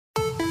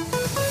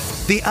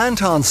The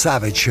Anton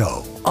Savage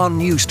Show on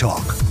News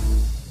Talk.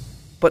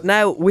 But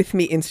now with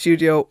me in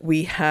studio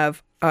we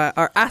have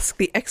our Ask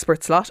the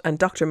Expert slot, and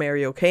Dr.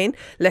 Mary O'Kane,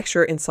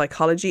 lecturer in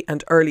psychology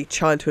and early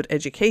childhood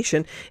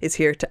education, is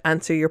here to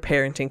answer your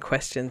parenting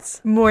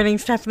questions. Morning,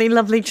 Stephanie.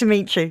 Lovely to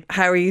meet you.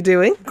 How are you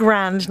doing?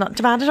 Grand, not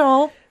too bad at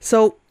all.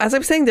 So, as I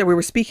was saying there, we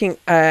were speaking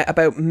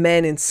about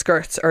men in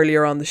skirts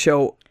earlier on the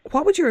show.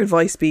 What would your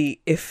advice be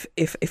if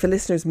a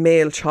listener's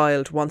male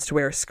child wants to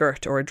wear a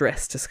skirt or a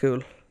dress to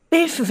school?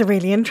 This is a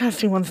really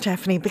interesting one,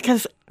 Stephanie,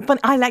 because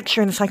I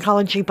lecture in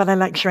psychology, but I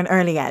lecture in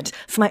early ed.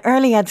 So my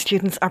early ed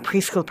students are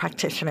preschool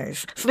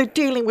practitioners. So they're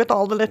dealing with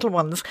all the little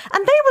ones.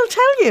 And they will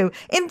tell you,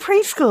 in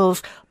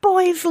preschools,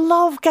 boys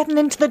love getting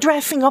into the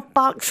dressing up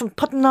box and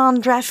putting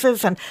on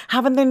dresses and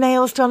having their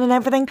nails done and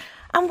everything.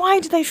 And why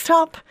do they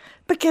stop?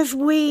 Because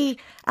we,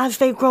 as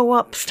they grow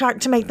up,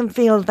 start to make them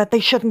feel that they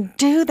shouldn't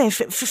do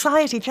this.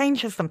 Society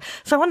changes them.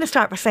 So I want to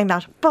start by saying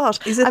that.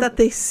 But is it that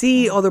they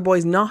see other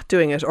boys not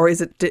doing it, or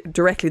is it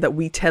directly that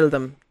we tell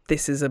them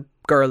this is a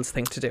girl's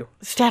thing to do?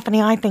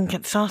 Stephanie, I think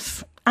it's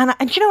us. And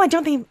you know, I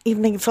don't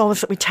even think it's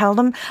always that we tell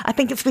them. I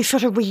think it's we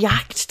sort of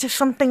react to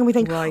something and we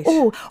think, right.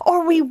 Oh,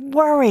 or we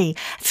worry.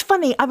 It's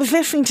funny, I was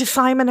listening to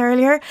Simon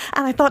earlier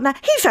and I thought, now,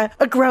 he's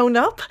a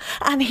grown-up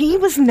and he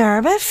was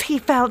nervous. He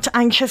felt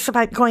anxious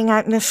about going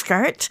out in a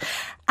skirt.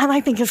 And I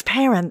think as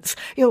parents,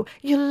 you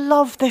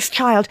love this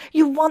child.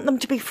 You want them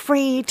to be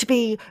free, to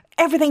be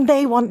everything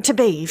they want to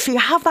be. So you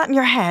have that in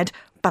your head.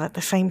 But at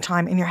the same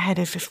time, in your head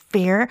is this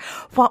fear.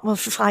 What will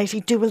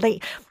society do? Will they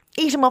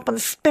eat him up and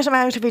spit him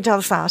out if he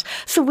does that?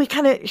 So we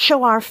kind of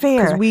show our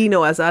fear. Because we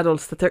know as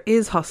adults that there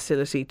is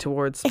hostility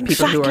towards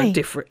people who are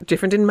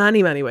different in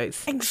many, many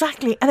ways.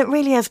 Exactly. And it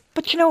really is.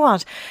 But you know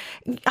what?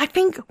 I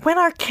think when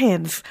our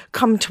kids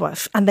come to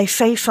us and they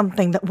say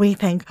something that we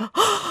think,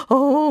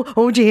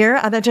 oh dear,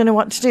 and I don't know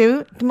what to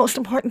do, the most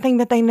important thing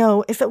that they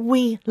know is that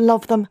we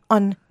love them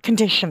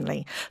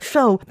unconditionally.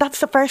 So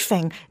that's the first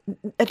thing.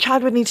 A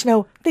child would need to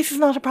know, this is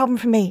not a problem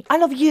for me. I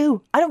love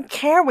you. I don't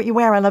care what you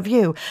wear. I love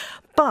you.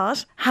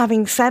 But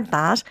having said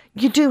that,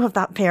 you do have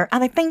that fear.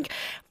 And I think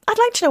I'd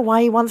like to know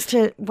why he wants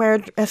to wear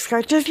a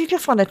skirt. Does he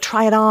just want to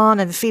try it on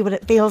and see what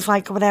it feels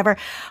like or whatever?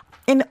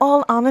 In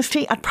all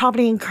honesty, I'd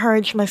probably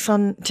encourage my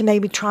son to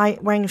maybe try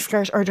wearing a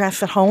skirt or a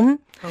dress at home.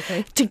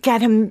 Okay. To get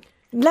him,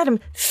 let him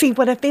see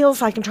what it feels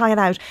like and try it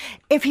out.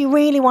 If he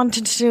really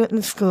wanted to do it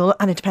in school,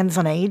 and it depends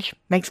on age,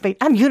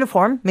 and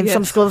uniform. I mean, yes.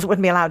 Some schools it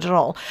wouldn't be allowed at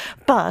all.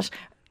 But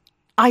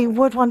I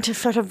would want to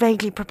sort of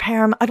vaguely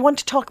prepare him. I'd want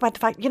to talk about the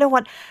fact, you know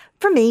what,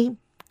 for me,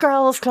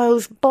 girls'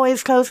 clothes,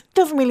 boys' clothes,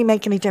 doesn't really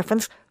make any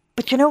difference.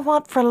 But you know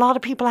what? For a lot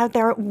of people out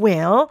there, it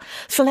will.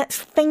 So let's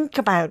think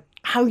about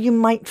how you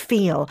might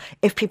feel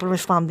if people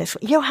respond this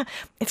way.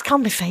 It's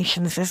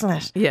conversations, isn't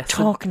it? Yes.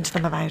 Talking to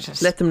them about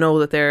it. Let them know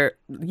that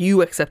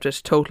you accept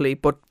it totally,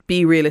 but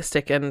be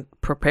realistic and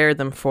prepare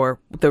them for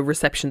the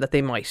reception that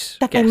they might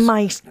get. They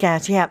might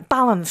get, yeah.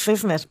 Balance,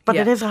 isn't it? But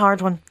yeah. It is a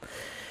hard one.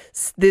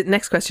 The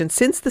next question.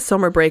 Since the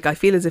summer break, I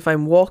feel as if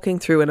I'm walking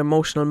through an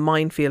emotional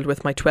minefield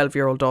with my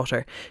 12-year-old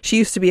daughter. She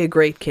used to be a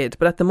great kid,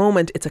 but at the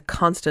moment it's a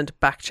constant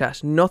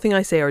backchat. Nothing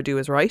I say or do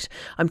is right.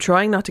 I'm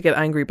trying not to get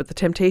angry, but the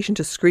temptation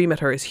to scream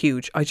at her is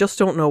huge. I just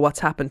don't know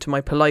what's happened to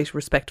my polite,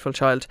 respectful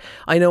child.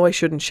 I know I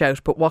shouldn't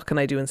shout, but what can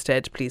I do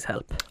instead? Please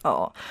help.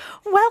 Oh,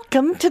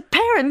 welcome to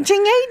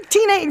parenting a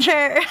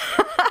teenager.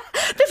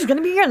 This is going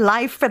to be your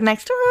life for the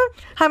next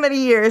how many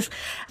years?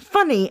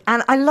 Funny,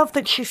 and I love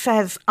that she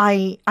says,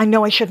 I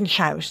know I shouldn't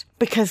shout,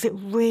 because it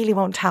really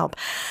won't help.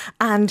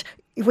 And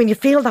when you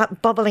feel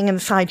that bubbling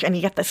inside you and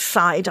you get the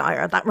side eye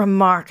or that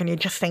remark and you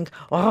just think,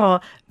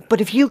 but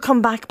if you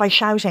come back by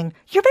shouting,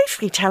 you're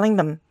basically telling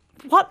them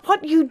what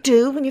you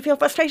do when you feel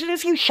frustrated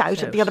is you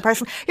shout at the other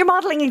person. You're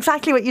modelling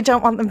exactly what you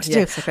don't want them to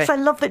do. Okay. So I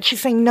love that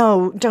she's saying,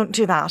 no, don't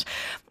do that.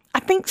 I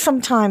think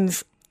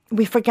sometimes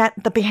we forget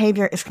that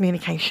behaviour is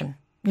communication.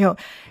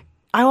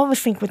 I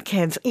always think with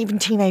kids, even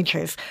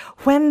teenagers,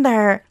 when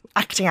they're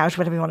acting out,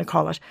 whatever you want to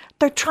call it,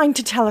 they're trying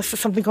to tell us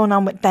there's something going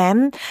on with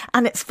them.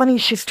 And it's funny,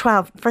 she's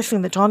 12. First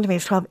thing that dawned to me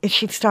is 12. Is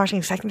she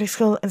starting secondary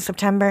school in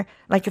September?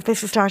 Like, if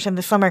this is starting in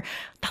the summer,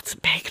 that's a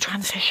big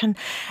transition.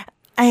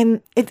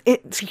 And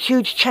it's a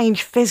huge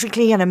change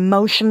physically and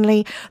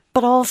emotionally,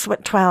 but also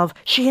at 12,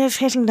 she is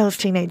hitting those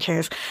teenage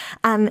years.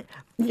 And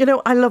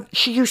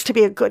she used to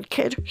be a good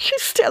kid.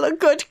 She's still a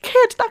good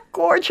kid. That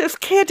gorgeous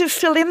kid is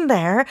still in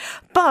there.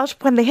 But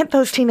when they hit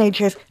those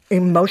teenagers,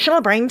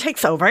 emotional brain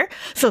takes over.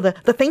 So the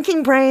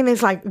thinking brain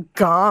is like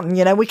gone.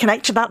 We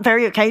connect to that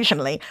very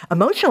occasionally.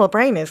 Emotional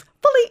brain is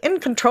fully in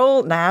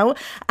control now.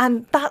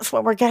 And that's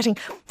what we're getting.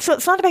 So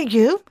it's not about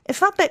you. It's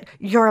not that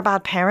you're a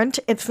bad parent.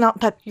 It's not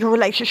that your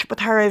relationship with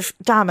her is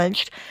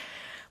damaged.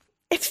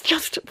 it's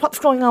just what's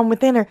going on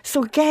within her.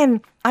 So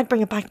again, I'd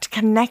bring it back to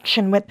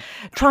connection, with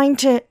trying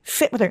to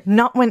sit with her.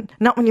 Not when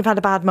you've had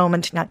a bad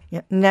moment.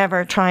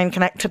 Never try and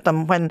connect with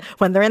them when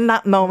they're in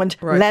that moment.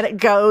 Right. Let it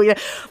go. I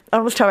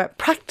always tell her,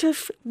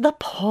 practice the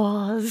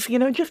pause.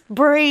 Just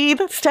breathe,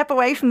 step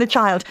away from the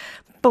child.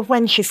 But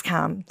when she's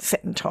calm,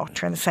 sit and talk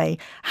to her and say,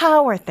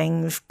 how are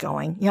things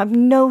going? I've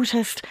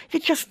noticed you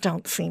just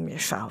don't seem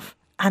yourself.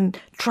 And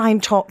try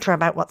and talk to her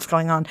about what's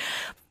going on.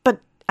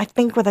 I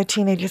think with our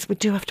teenagers, we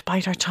do have to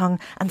bite our tongue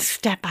and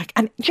step back.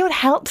 And it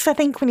helps, I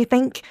think, when you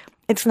think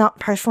it's not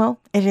personal,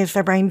 it is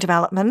their brain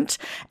development,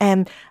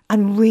 and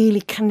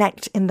really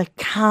connect in the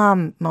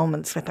calm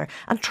moments with her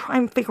and try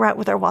and figure out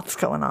with her what's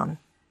going on.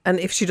 And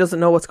if she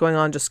doesn't know what's going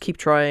on, just keep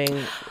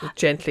trying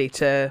gently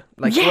to,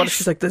 what if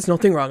she's like, there's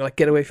nothing wrong,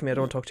 get away from me, I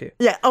don't want to talk to you.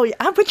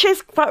 Yeah, which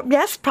is,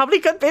 yes, probably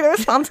could be the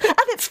response. And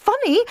it's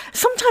funny,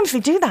 sometimes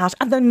they do that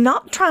and they're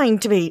not trying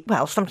to be,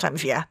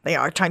 sometimes, they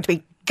are trying to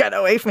be, get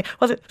away from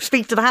me,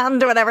 speak to the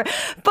hand or whatever.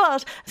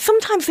 But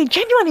sometimes they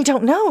genuinely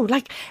don't know.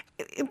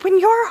 When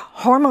your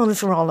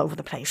hormones are all over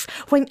the place,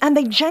 and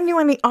they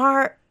genuinely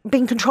are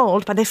being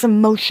controlled by this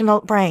emotional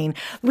brain.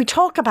 We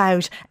talk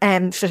about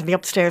sort of the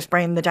upstairs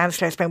brain, the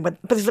downstairs brain,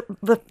 but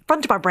the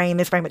front of our brain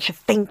is very much a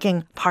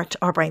thinking part of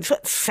our brain. So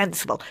it's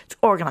sensible, it's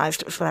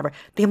organised, it's whatever.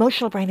 The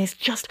emotional brain is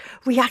just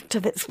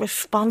reactive, it's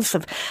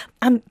responsive.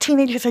 And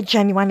teenagers are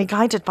genuinely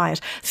guided by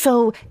it.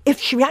 So if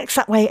she reacts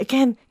that way,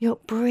 again,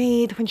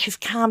 breathe when she's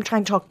calm, try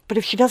and talk. But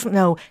if she doesn't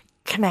know,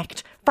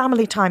 connect.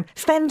 Family time.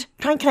 Try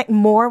and connect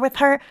more with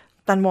her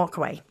than walk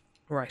away.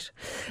 Right.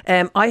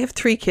 I have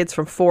 3 kids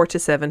from 4 to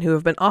 7 who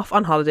have been off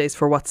on holidays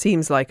for what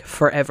seems like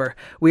forever.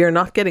 We are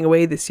not getting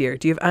away this year.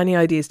 Do you have any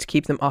ideas to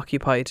keep them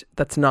occupied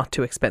that's not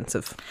too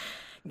expensive?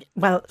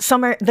 Well,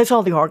 there's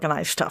all the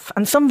organised stuff,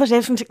 and some of it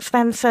isn't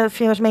expensive,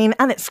 you know what I mean?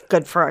 And it's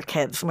good for our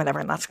kids and whatever,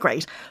 and that's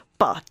great.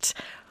 But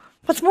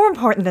what's more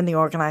important than the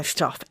organised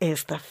stuff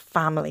is the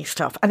family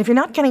stuff. And if you're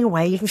not getting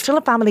away, you can still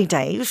have family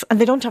days,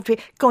 and they don't have to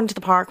be going to the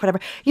park, whatever.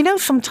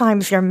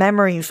 Sometimes your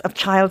memories of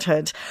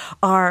childhood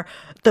are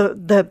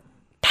the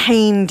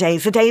pain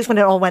days, the days when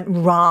it all went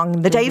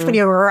wrong, the days when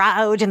you were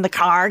out in the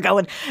car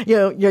going,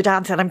 your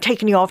dad said, I'm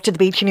taking you off to the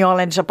beach, and you all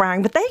ended up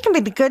crying. But they can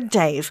be the good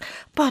days.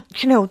 But,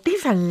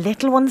 these are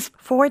little ones,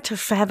 4 to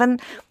 7.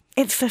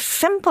 It's the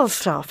simple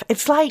stuff.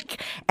 It's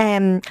like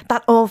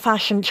that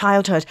old-fashioned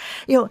childhood.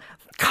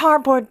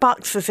 Cardboard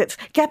boxes. It's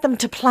get them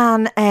to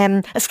plan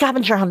a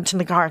scavenger hunt in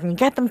the garden,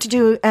 get them to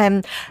do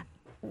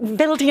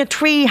building a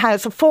tree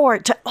house, a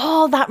fort,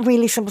 all that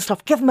really simple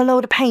stuff. Give them a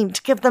load of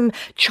paint, give them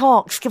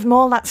chalks, give them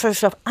all that sort of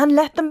stuff, and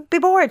let them be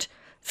bored.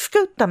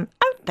 Scoot them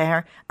out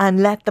there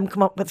and let them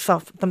come up with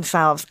stuff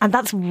themselves. And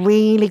that's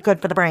really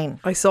good for the brain.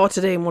 I saw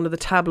today in one of the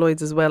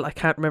tabloids as well, I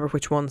can't remember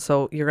which one,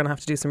 so you're going to have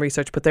to do some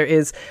research, but there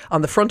is,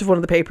 on the front of one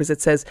of the papers,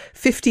 it says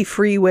 50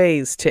 free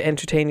ways to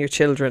entertain your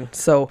children.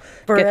 So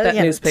Brilliant. Get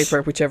that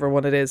newspaper, whichever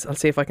one it is. I'll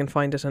see if I can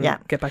find it and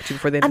get back to you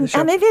before the end of the show.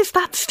 And it is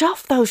that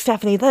stuff though,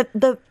 Stephanie,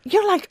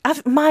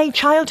 as my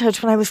childhood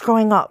when I was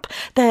growing up,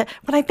 when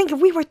I think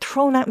we were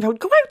thrown out, go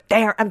out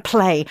there and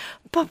play.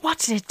 But what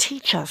did it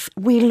teach us?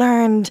 We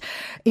learned,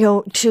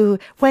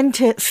 when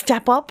to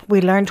step up. We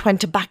learned when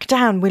to back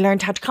down. We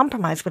learned how to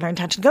compromise. We learned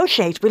how to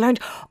negotiate. We learned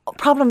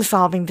problem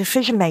solving,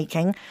 decision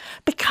making,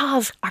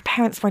 because our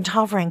parents weren't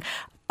hovering.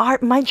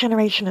 My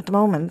generation at the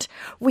moment,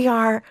 we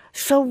are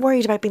so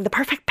worried about being the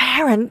perfect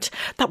parent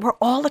that we're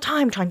all the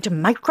time trying to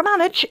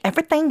micromanage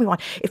everything we want.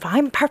 If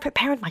I'm a perfect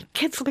parent, my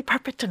kids will be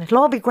perfect and it'll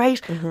all be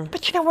great.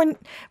 But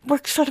we're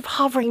sort of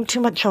hovering too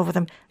much over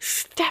them.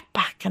 Step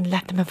back and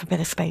let them have a bit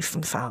of space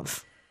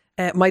themselves.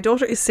 My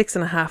daughter is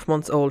 6.5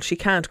 months old. She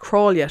can't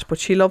crawl yet, but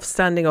she loves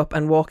standing up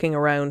and walking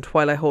around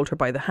while I hold her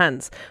by the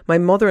hands. My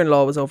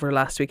mother-in-law was over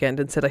last weekend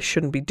and said I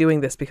shouldn't be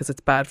doing this because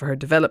it's bad for her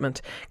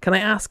development. Can I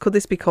ask, could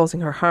this be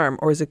causing her harm,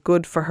 or is it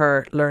good for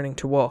her learning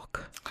to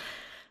walk?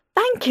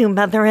 Thank you,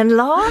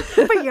 mother-in-law,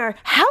 for your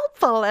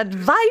helpful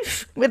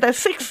advice with a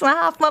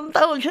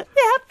 6.5-month-old. Yeah,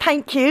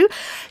 thank you.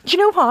 Do you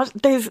know what?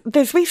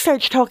 There's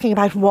research talking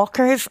about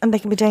walkers and they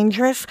can be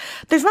dangerous.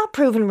 There's not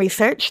proven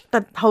research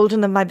that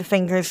holding them by the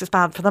fingers is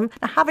bad for them.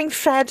 Now, having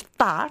said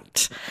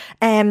that,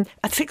 at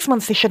 6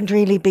 months they shouldn't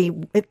really be.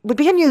 It would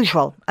be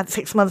unusual at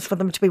 6 months for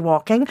them to be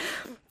walking.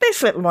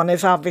 This little one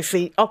is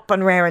obviously up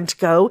and raring to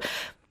go.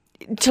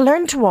 To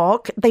learn to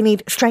walk, they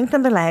need strength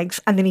in their legs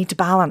and they need to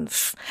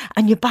balance.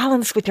 And you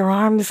balance with your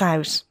arms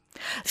out.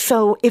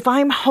 So if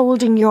I'm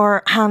holding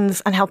your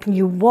hands and helping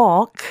you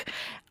walk,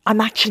 I'm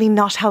actually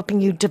not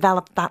helping you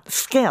develop that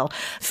skill.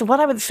 So what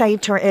I would say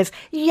to her is,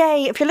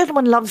 yay, if your little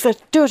one loves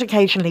it, do it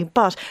occasionally.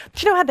 But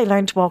do you know how they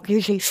learn to walk?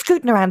 Usually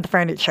scooting around the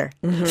furniture.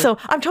 So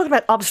I'm talking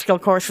about obstacle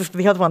courses for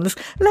the other ones.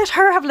 Let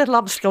her have a little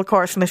obstacle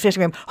course in the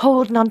sitting room,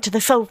 holding onto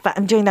the sofa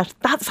and doing that.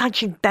 That's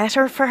actually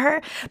better for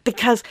her,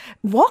 because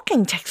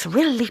walking takes a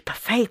real leap of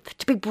faith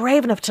to be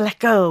brave enough to let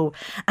go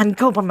and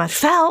go by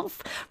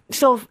myself.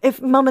 So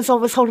if mum is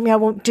always holding me, I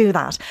won't do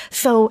that.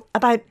 So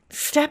about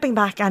stepping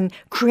back and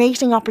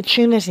creating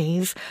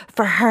opportunities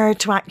for her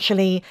to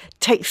actually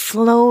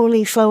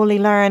slowly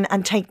learn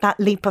and take that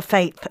leap of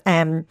faith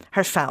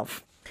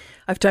herself.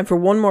 I have time for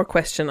one more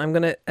question. I'm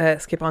going to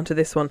skip on to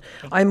this one.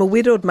 I'm a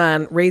widowed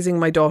man raising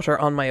my daughter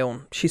on my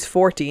own. She's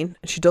 14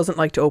 and she doesn't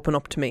like to open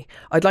up to me.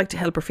 I'd like to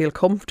help her feel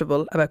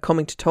comfortable about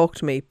coming to talk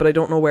to me, but I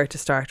don't know where to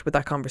start with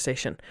that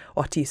conversation.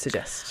 What do you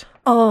suggest?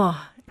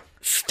 Oh,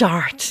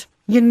 start.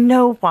 You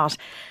know what?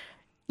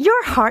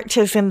 Your heart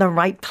is in the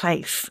right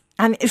place.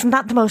 And isn't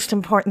that the most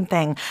important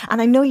thing?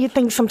 And I know you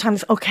think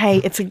sometimes,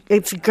 okay, it's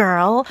a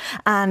girl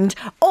and,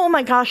 oh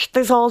my gosh,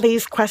 there's all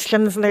these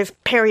questions and there's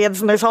periods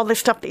and there's all this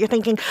stuff that you're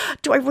thinking,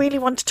 do I really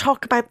want to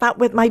talk about that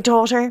with my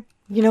daughter?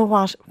 You know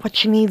what? What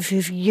she needs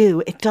is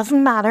you. It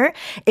doesn't matter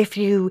if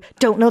you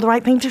don't know the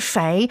right thing to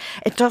say.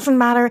 It doesn't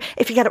matter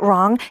if you get it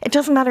wrong. It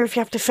doesn't matter if you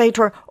have to say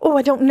to her, oh,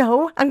 I don't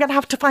know. I'm going to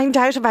have to find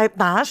out about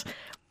that.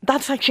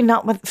 That's actually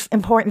not what's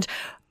important.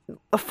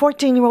 A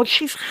 14-year-old,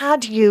 she's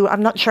had you,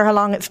 I'm not sure how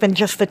long it's been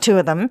just the two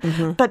of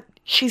them, but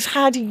she's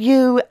had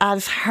you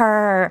as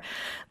her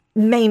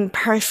main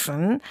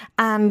person,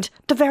 and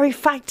the very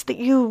fact that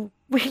you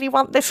really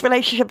want this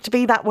relationship to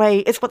be that way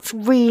is what's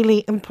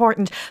really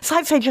important. So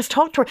I'd say just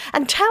talk to her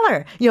and tell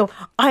her,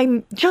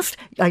 I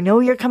know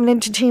you're coming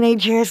into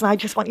teenage years and I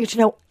just want you to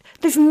know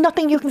there's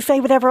nothing you can say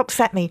would ever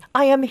upset me.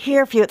 I am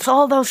here for you. It's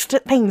all those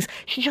things.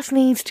 She just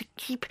needs to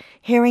keep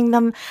hearing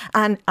them.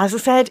 And as I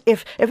said,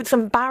 if it's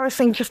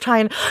embarrassing, just try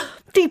and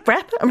deep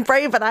breath and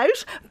brave it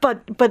out.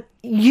 But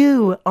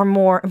you are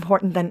more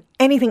important than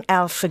anything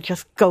else. So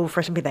just go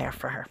for it and be there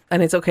for her.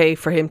 And it's okay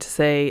for him to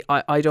say,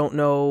 I don't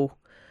know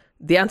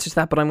the answer to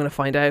that, but I'm going to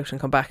find out and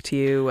come back to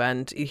you.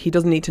 And he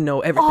doesn't need to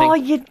know everything. Oh,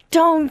 you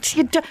don't.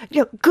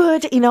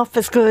 Good enough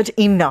is good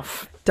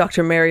enough.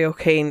 Dr. Mary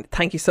O'Kane,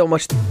 thank you so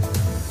much.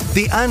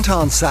 The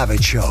Anton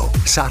Savage Show,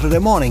 Saturday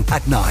morning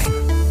at 9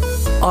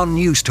 on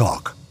News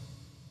Talk.